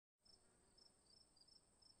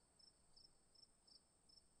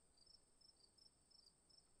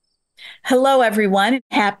Hello, everyone.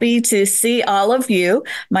 Happy to see all of you.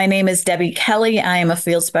 My name is Debbie Kelly. I am a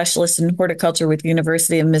field specialist in horticulture with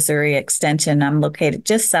University of Missouri Extension. I'm located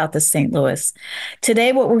just south of St. Louis.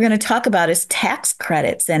 Today, what we're going to talk about is tax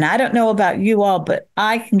credits. And I don't know about you all, but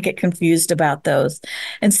I can get confused about those.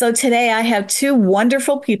 And so today I have two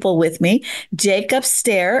wonderful people with me, Jacob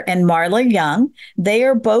Stair and Marla Young. They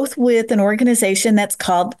are both with an organization that's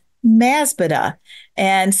called MASBDA.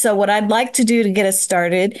 And so, what I'd like to do to get us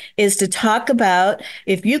started is to talk about,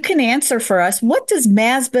 if you can answer for us, what does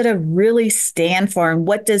MASBDA really stand for and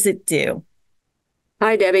what does it do?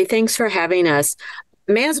 Hi, Debbie. Thanks for having us.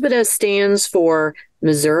 MASBDA stands for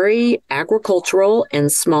Missouri Agricultural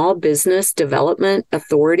and Small Business Development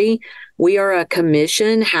Authority. We are a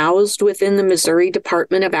commission housed within the Missouri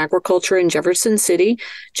Department of Agriculture in Jefferson City.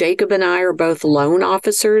 Jacob and I are both loan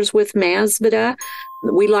officers with MASBDA.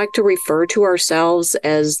 We like to refer to ourselves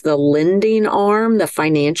as the lending arm, the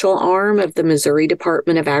financial arm of the Missouri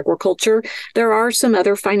Department of Agriculture. There are some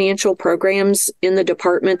other financial programs in the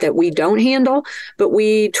department that we don't handle, but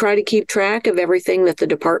we try to keep track of everything that the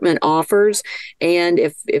department offers. And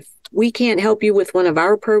if we can't help you with one of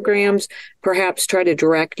our programs, perhaps try to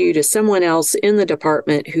direct you to someone else in the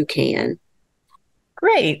department who can.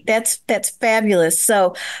 Great. That's fabulous.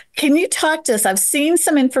 So, can you talk to us? I've seen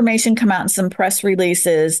some information come out in some press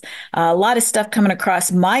releases, a lot of stuff coming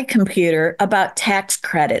across my computer about tax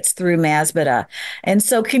credits through MASBDA. And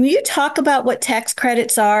so, can you talk about what tax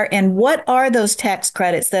credits are and what are those tax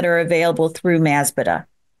credits that are available through MASBDA?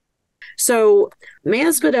 So,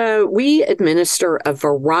 MASBDA, we administer a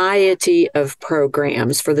variety of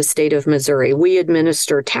programs for the state of Missouri. We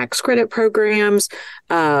administer tax credit programs,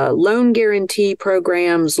 loan guarantee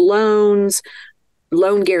programs, loan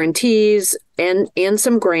guarantees, and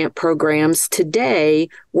some grant programs. Today,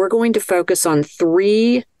 we're going to focus on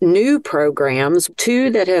three new programs,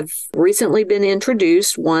 two that have recently been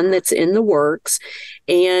introduced, one that's in the works,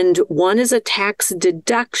 and one is a tax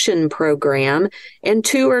deduction program, and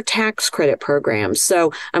two are tax credit programs.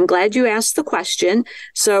 So I'm glad you asked the question.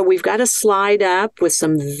 So we've got a slide up with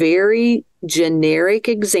some very generic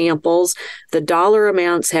examples. The dollar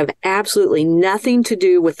amounts have absolutely nothing to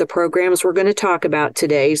do with the programs we're going to talk about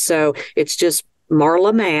today. So it's just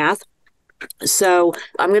Marla math. So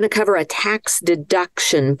I'm going to cover a tax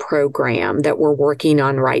deduction program that we're working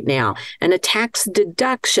on right now. And a tax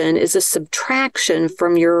deduction is a subtraction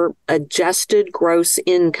from your adjusted gross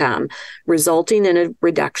income, resulting in a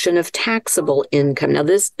reduction of taxable income. Now,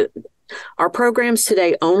 our programs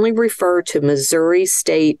today only refer to Missouri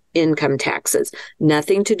state income taxes,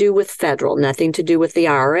 nothing to do with federal, nothing to do with the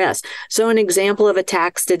IRS. So an example of a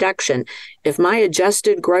tax deduction, if my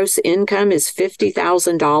adjusted gross income is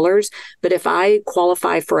 $50,000, but if I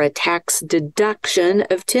qualify for a tax deduction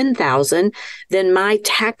of $10,000, then my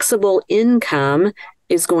taxable income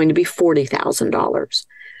is going to be $40,000.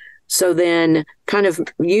 So then, kind of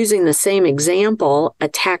using the same example, a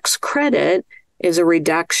tax credit is a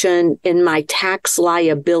reduction in my tax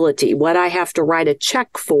liability, what I have to write a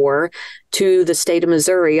check for to the state of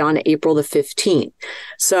Missouri on April the 15th.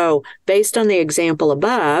 So based on the example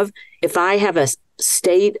above, if I have a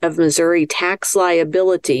state of Missouri tax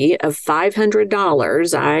liability of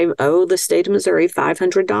 $500, I owe the state of Missouri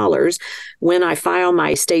 $500 when I file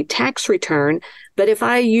my state tax return. But if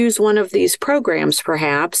I use one of these programs,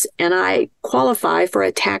 perhaps, and I qualify for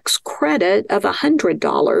a tax credit of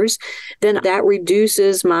 $100, then that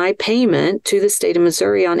reduces my payment to the state of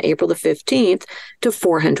Missouri on April the 15th to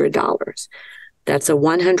 $400. That's a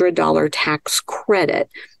 $100 tax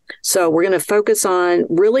credit. So we're going to focus on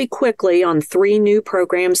really quickly on three new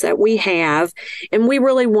programs that we have, and we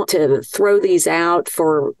really want to throw these out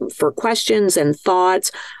for questions and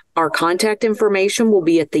thoughts. Our contact information will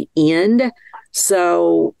be at the end.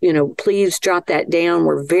 So, please jot that down.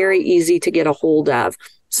 We're very easy to get a hold of.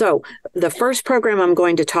 So the first program I'm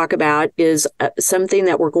going to talk about is something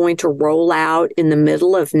that we're going to roll out in the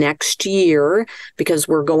middle of next year because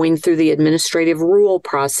we're going through the administrative rule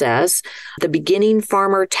process, the Beginning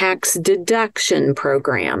Farmer Tax Deduction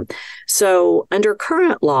Program. So under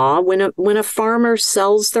current law, when a farmer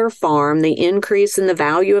sells their farm, the increase in the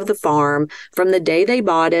value of the farm from the day they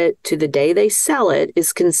bought it to the day they sell it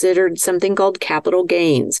is considered something called capital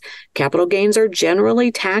gains. Capital gains are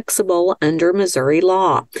generally taxable under Missouri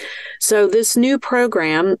law. So this new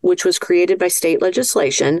program, which was created by state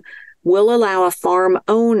legislation, will allow a farm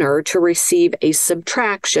owner to receive a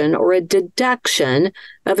subtraction or a deduction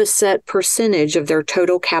of a set percentage of their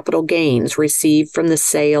total capital gains received from the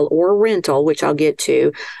sale or rental, which I'll get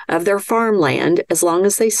to, of their farmland, as long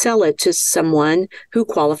as they sell it to someone who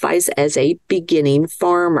qualifies as a beginning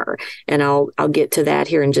farmer. And I'll get to that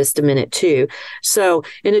here in just a minute too. So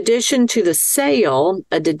in addition to the sale,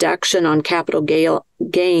 a deduction on capital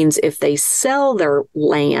gains if they sell their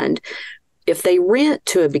land. If they rent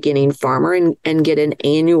to a beginning farmer and get an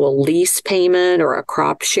annual lease payment or a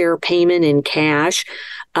crop share payment in cash,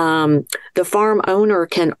 the farm owner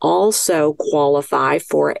can also qualify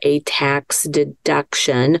for a tax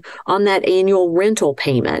deduction on that annual rental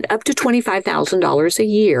payment, up to $25,000 a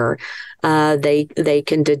year. They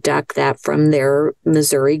can deduct that from their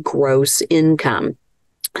Missouri gross income,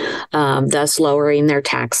 thus lowering their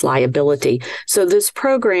tax liability. So this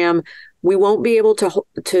program, we won't be able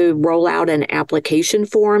to roll out an application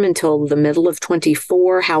form until the middle of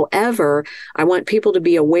 24. However, I want people to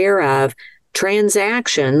be aware of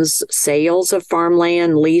transactions, sales of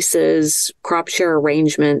farmland, leases, crop share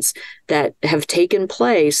arrangements that have taken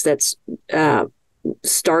place, that's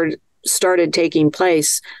started taking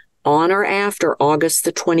place on or after August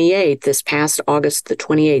the 28th, this past August the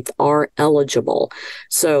 28th, are eligible.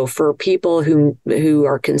 So for people who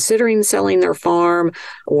are considering selling their farm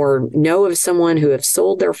or know of someone who have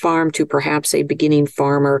sold their farm to perhaps a beginning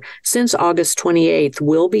farmer since August 28th,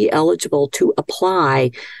 will be eligible to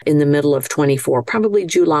apply in the middle of 24, probably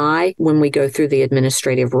July, when we go through the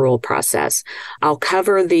administrative rule process. I'll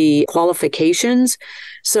cover the qualifications.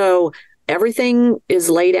 So everything is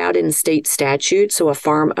laid out in state statute. So a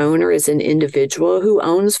farm owner is an individual who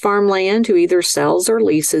owns farmland, who either sells or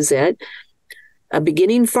leases it. A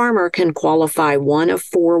beginning farmer can qualify one of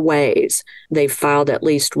four ways. They've filed at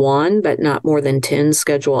least one, but not more than 10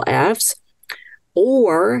 Schedule Fs,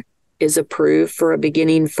 or is approved for a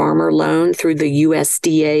beginning farmer loan through the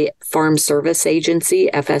USDA Farm Service Agency,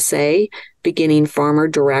 FSA, Beginning Farmer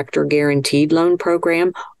Direct or Guaranteed Loan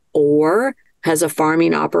Program, or has a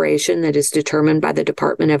farming operation that is determined by the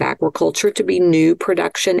Department of Agriculture to be new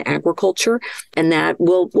production agriculture. And that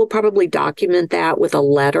we'll probably document that with a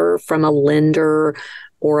letter from a lender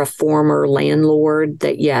or a former landlord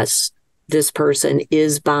that, yes, this person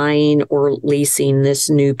is buying or leasing this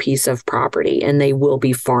new piece of property and they will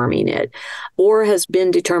be farming it, or has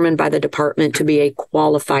been determined by the department to be a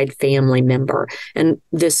qualified family member. And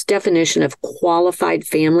this definition of qualified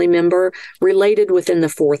family member related within the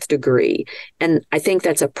fourth degree. And I think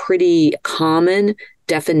that's a pretty common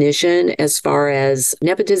definition as far as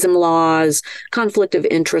nepotism laws, conflict of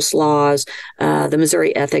interest laws. The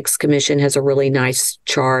Missouri Ethics Commission has a really nice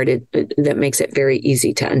chart that makes it very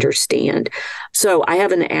easy to understand. So I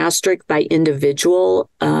have an asterisk by individual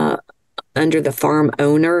under the farm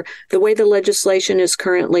owner. The way the legislation is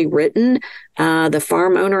currently written, the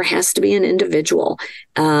farm owner has to be an individual.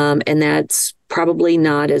 And that's probably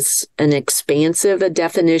not as an expansive a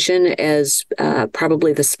definition as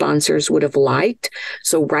probably the sponsors would have liked.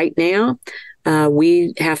 So right now,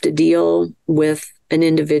 we have to deal with an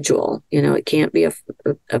individual. You know, it can't be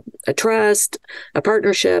a trust, a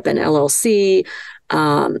partnership, an LLC,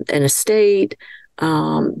 an estate.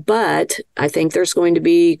 But I think there's going to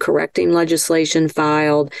be correcting legislation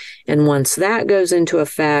filed. And once that goes into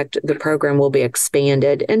effect, the program will be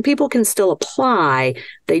expanded and people can still apply.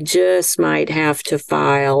 They just might have to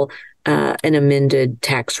file an amended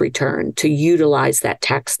tax return to utilize that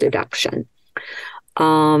tax deduction.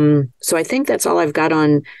 So I think that's all I've got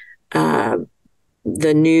on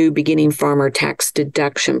the new beginning farmer tax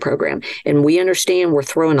deduction program. And we understand we're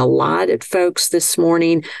throwing a lot at folks this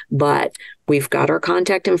morning, but we've got our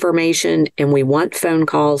contact information and we want phone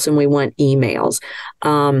calls and we want emails.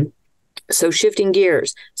 So shifting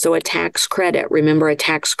gears. So a tax credit, remember a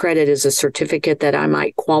tax credit is a certificate that I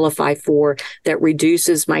might qualify for that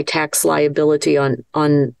reduces my tax liability on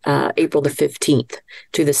April the 15th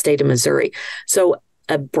to the state of Missouri. So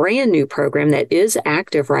a brand new program that is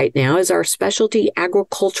active right now is our Specialty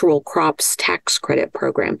Agricultural Crops Tax Credit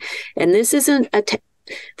Program. And this isn't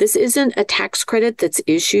a tax credit that's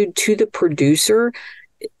issued to the producer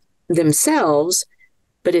themselves,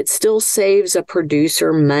 but it still saves a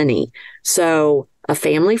producer money. So a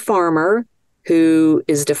family farmer who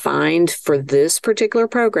is defined for this particular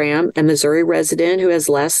program, a Missouri resident who has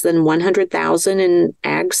less than $100,000 in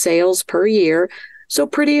ag sales per year, so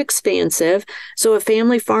pretty expansive. So a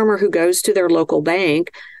family farmer who goes to their local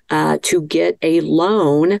bank to get a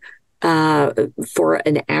loan for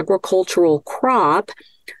an agricultural crop,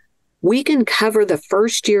 we can cover the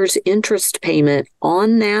first year's interest payment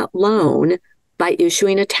on that loan by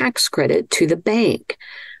issuing a tax credit to the bank.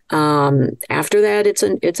 After that,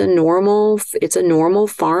 it's a normal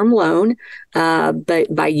farm loan.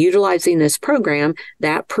 But by utilizing this program,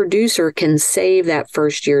 that producer can save that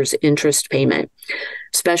first year's interest payment.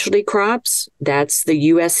 Specialty crops, that's the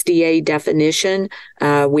USDA definition.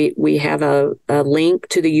 We have a link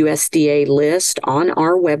to the USDA list on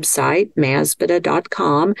our website,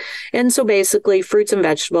 masbida.com. And so basically, fruits and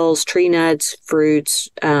vegetables, tree nuts, fruits,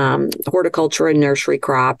 horticulture and nursery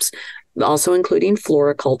crops, also including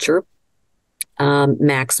floriculture.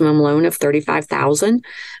 Maximum loan of $35,000,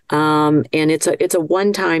 and it's a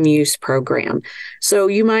one-time use program. So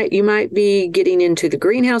you might be getting into the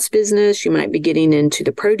greenhouse business, you might be getting into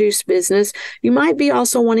the produce business, you might be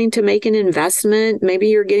also wanting to make an investment. Maybe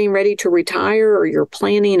you're getting ready to retire, or you're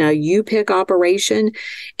planning a U-pick operation,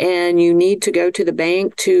 and you need to go to the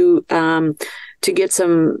bank to get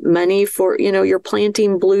some money for, you're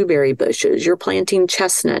planting blueberry bushes, you're planting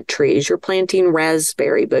chestnut trees, you're planting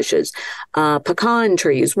raspberry bushes, pecan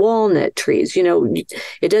trees, walnut trees.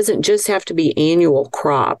 It doesn't just have to be annual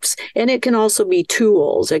crops. And it can also be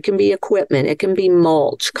tools. It can be equipment. It can be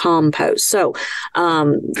mulch, compost. So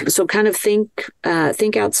kind of think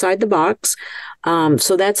outside the box.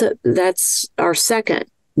 So that's our second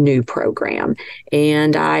new program.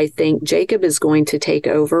 And I think Jacob is going to take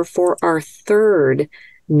over for our third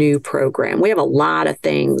new program. We have a lot of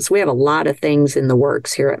things. We have a lot of things in the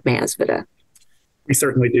works here at Masbida. We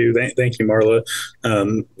certainly do. Thank you, Marla.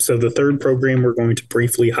 So the third program we're going to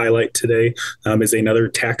briefly highlight today is another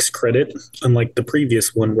tax credit. Unlike the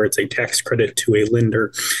previous one, where it's a tax credit to a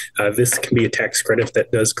lender, this can be a tax credit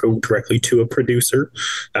that does go directly to a producer.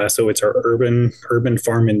 So it's our urban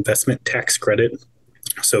farm investment tax credit.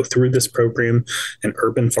 So through this program, an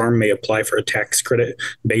urban farm may apply for a tax credit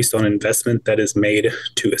based on investment that is made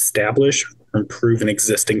to establish or improve an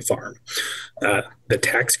existing farm. The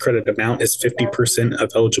tax credit amount is 50%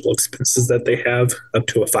 of eligible expenses that they have, up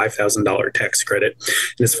to a $5,000 tax credit.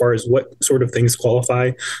 And as far as what sort of things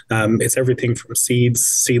qualify, it's everything from seeds,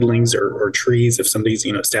 seedlings, or trees. If somebody's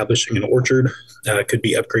establishing an orchard, could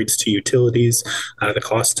be upgrades to utilities, the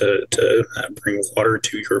cost to bring water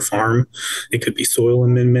to your farm. It could be soil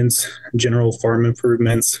amendments, general farm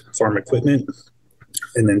improvements, farm equipment,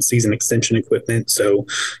 and then season extension equipment. So,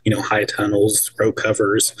 high tunnels, row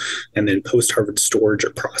covers, and then post-harvest storage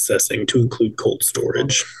or processing to include cold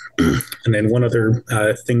storage. And then one other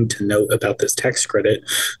thing to note about this tax credit.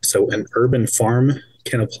 So an urban farm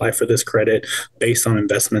can apply for this credit based on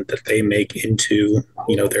investment that they make into,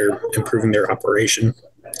 their improving their operation.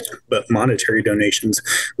 But monetary donations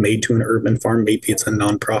made to an urban farm, maybe it's a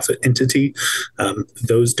nonprofit entity,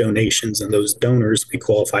 those donations and those donors may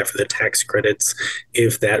qualify for the tax credits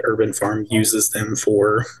if that urban farm uses them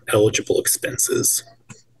for eligible expenses.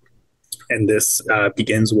 And this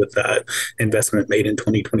begins with investment made in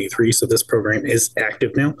 2023. So this program is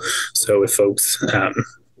active now. So if folks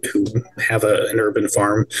who have an urban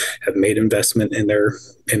farm have made investment in their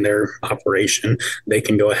operation, they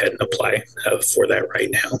can go ahead and apply for that right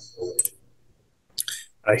now.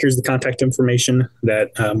 Here's the contact information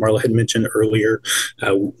that Marla had mentioned earlier.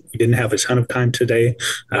 We didn't have a ton of time today,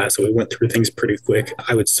 so we went through things pretty quick.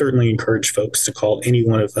 I would certainly encourage folks to call any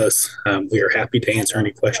one of us. We are happy to answer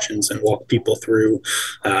any questions and walk people through,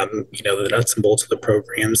 the nuts and bolts of the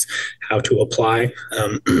programs, how to apply.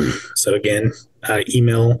 So again,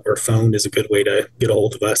 email or phone is a good way to get a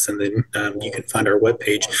hold of us, and then you can find our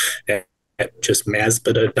webpage at just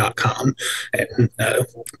masbida.com, and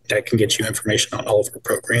that can get you information on all of our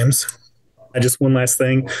programs. Just one last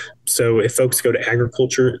thing. So if folks go to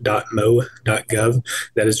agriculture.mo.gov,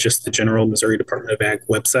 that is just the general Missouri Department of Ag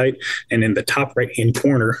website. And in the top right-hand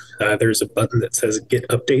corner, there's a button that says Get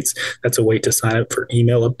Updates. That's a way to sign up for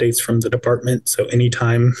email updates from the department. So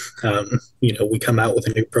anytime, we come out with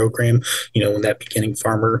a new program, when that beginning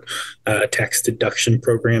farmer tax deduction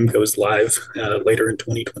program goes live later in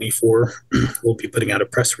 2024, we'll be putting out a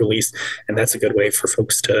press release. And that's a good way for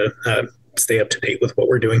folks to stay up to date with what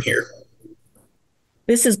we're doing here.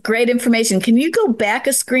 This is great information. Can you go back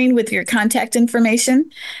a screen with your contact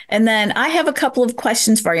information? And then I have a couple of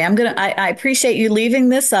questions for you. I appreciate you leaving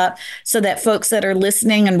this up so that folks that are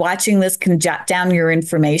listening and watching this can jot down your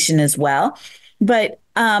information as well. But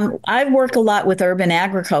I work a lot with urban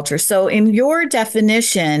agriculture. So in your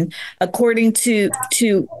definition, according to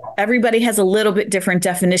everybody has a little bit different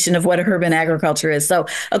definition of what urban agriculture is. So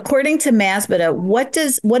according to Masbida, what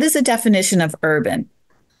is the definition of urban?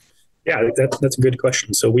 Yeah, that's a good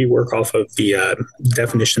question. So we work off of the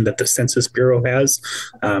definition that the Census Bureau has.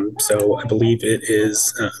 So I believe it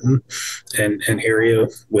is an area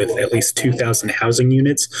with at least 2,000 housing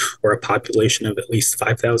units or a population of at least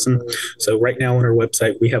 5,000. So right now on our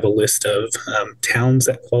website, we have a list of towns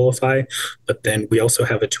that qualify, but then we also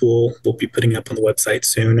have a tool we'll be putting up on the website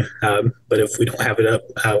soon. But if we don't have it up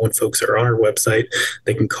when folks are on our website,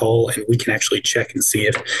 they can call and we can actually check and see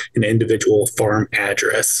if an individual farm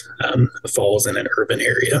address falls in an urban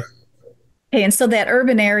area. Okay, and so that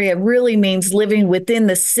urban area really means living within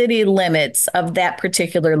the city limits of that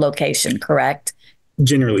particular location, correct?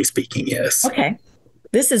 Generally speaking, yes. Okay.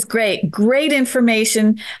 This is great. Great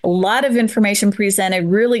information. A lot of information presented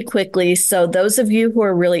really quickly. So, those of you who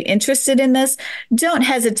are really interested in this, don't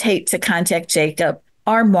hesitate to contact Jacob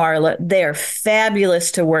or Marla. They're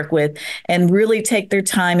fabulous to work with and really take their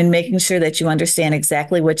time in making sure that you understand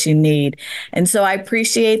exactly what you need. And so, I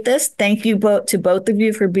appreciate this. Thank you both to both of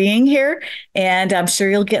you for being here. And I'm sure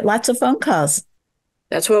you'll get lots of phone calls.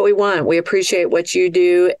 That's what we want. We appreciate what you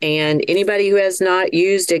do. And anybody who has not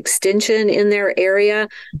used Extension in their area,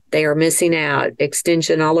 they are missing out.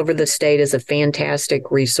 Extension all over the state is a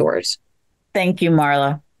fantastic resource. Thank you,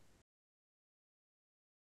 Marla.